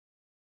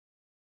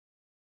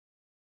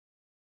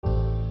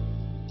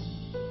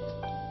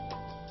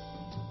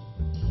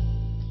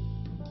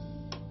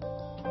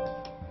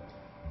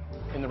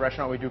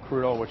restaurant we do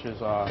crudo, which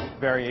is a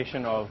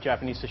variation of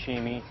Japanese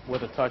sashimi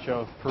with a touch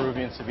of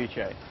Peruvian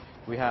ceviche.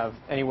 We have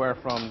anywhere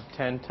from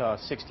 10 to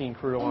 16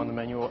 crudo on the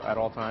menu at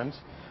all times.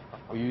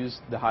 We use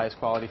the highest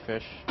quality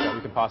fish that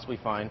we can possibly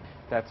find.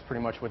 That's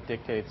pretty much what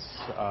dictates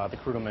the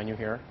crudo menu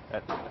here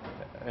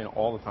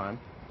all the time.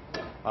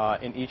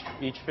 And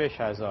each fish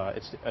has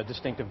it's a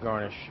distinctive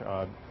garnish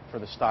for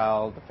the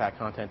style, the fat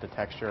content, the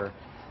texture,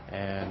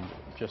 and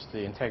just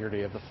the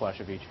integrity of the flesh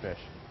of each fish.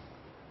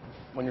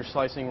 When you're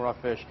slicing raw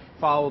fish,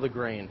 follow the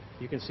grain.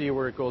 You can see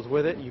where it goes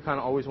with it. You kind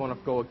of always want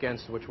to go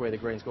against which way the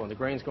grain's going. The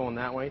grain's going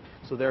that way,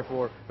 so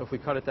therefore, if we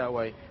cut it that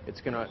way, it's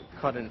going to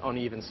cut an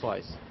uneven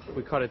slice. If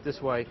we cut it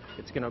this way,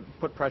 it's going to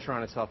put pressure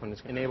on itself, and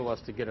it's going to enable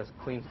us to get a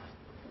clean,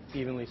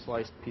 evenly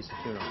sliced piece of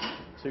tuna.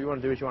 So what you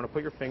want to do is you want to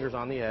put your fingers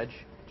on the edge,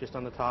 just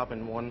on the top,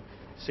 and one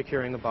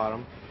securing the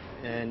bottom,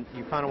 and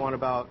you kind of want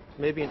about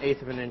maybe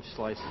 1/8 of an inch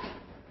slice.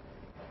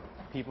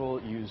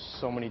 People use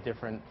so many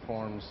different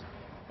forms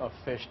of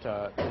fish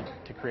to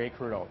create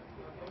crudo.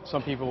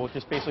 Some people will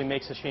just basically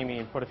make sashimi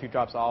and put a few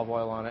drops of olive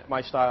oil on it.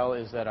 My style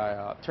is that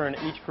I turn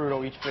each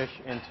crudo, each fish,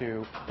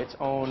 into its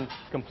own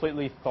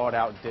completely thought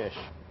out dish.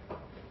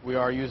 We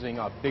are using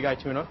big eye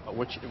tuna,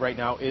 which right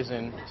now is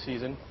in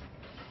season.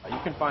 You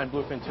can find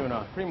bluefin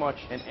tuna pretty much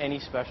in any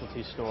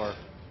specialty store.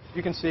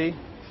 You can see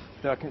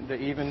the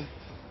even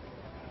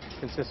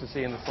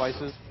consistency in the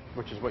slices,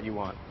 which is what you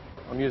want.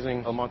 I'm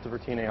using a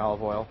Montevertine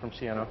olive oil from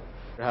Siena.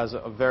 It has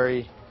a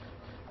very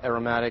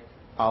aromatic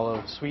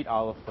sweet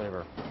olive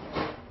flavor.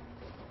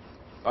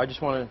 I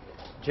just want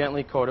to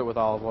gently coat it with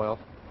olive oil,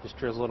 just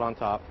drizzle it on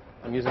top.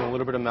 I'm using a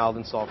little bit of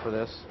Maldon salt for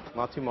this,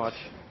 not too much.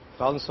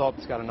 Maldon salt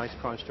has got a nice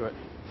crunch to it.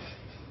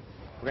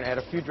 We're going to add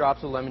a few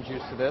drops of lemon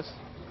juice to this,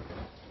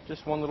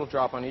 just one little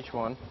drop on each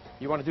one.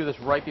 You want to do this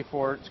right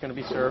before it's going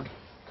to be served,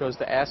 because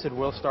the acid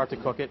will start to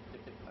cook it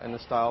in the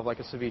style of like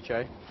a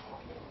ceviche.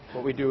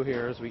 What we do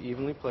here is we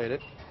evenly plate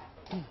it.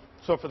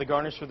 So for the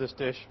garnish for this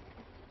dish,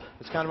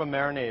 it's kind of a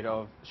marinade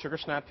of sugar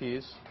snap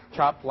peas,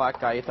 chopped black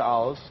galleta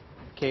olives,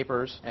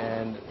 capers,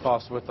 and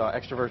tossed with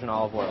extra virgin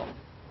olive oil.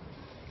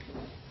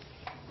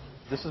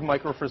 This is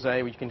micro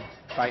frisée. You can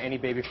buy any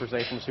baby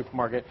frisée from the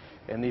supermarket,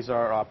 and these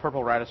are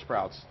purple radish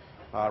sprouts.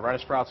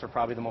 Radish sprouts are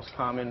probably the most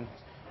common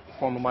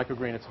form of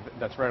microgreen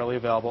that's readily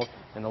available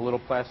in the little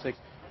plastic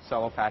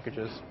cello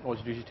packages. What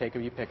you do is you take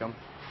them, you pick them.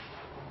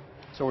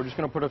 So we're just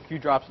going to put a few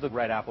drops of the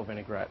red apple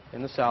vinaigrette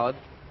in the salad.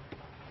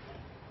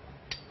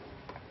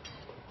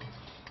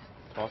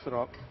 Toss it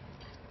up.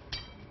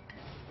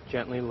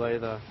 Gently lay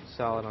the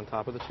salad on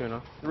top of the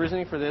tuna. The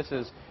reasoning for this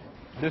is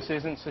this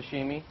isn't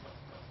sashimi.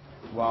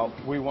 While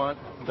we want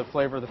the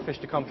flavor of the fish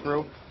to come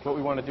through, what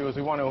we want to do is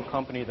we want to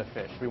accompany the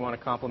fish. We want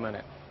to complement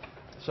it.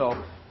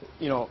 So,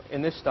 you know,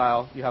 in this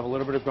style, you have a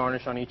little bit of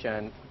garnish on each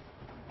end,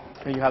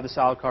 and you have the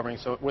salad covering.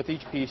 So with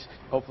each piece,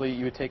 hopefully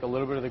you would take a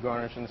little bit of the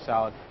garnish in the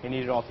salad and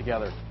eat it all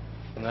together.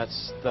 And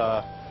that's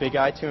the big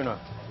eye tuna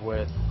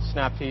with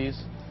snap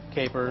peas,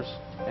 capers,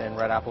 and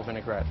red apple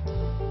vinaigrette.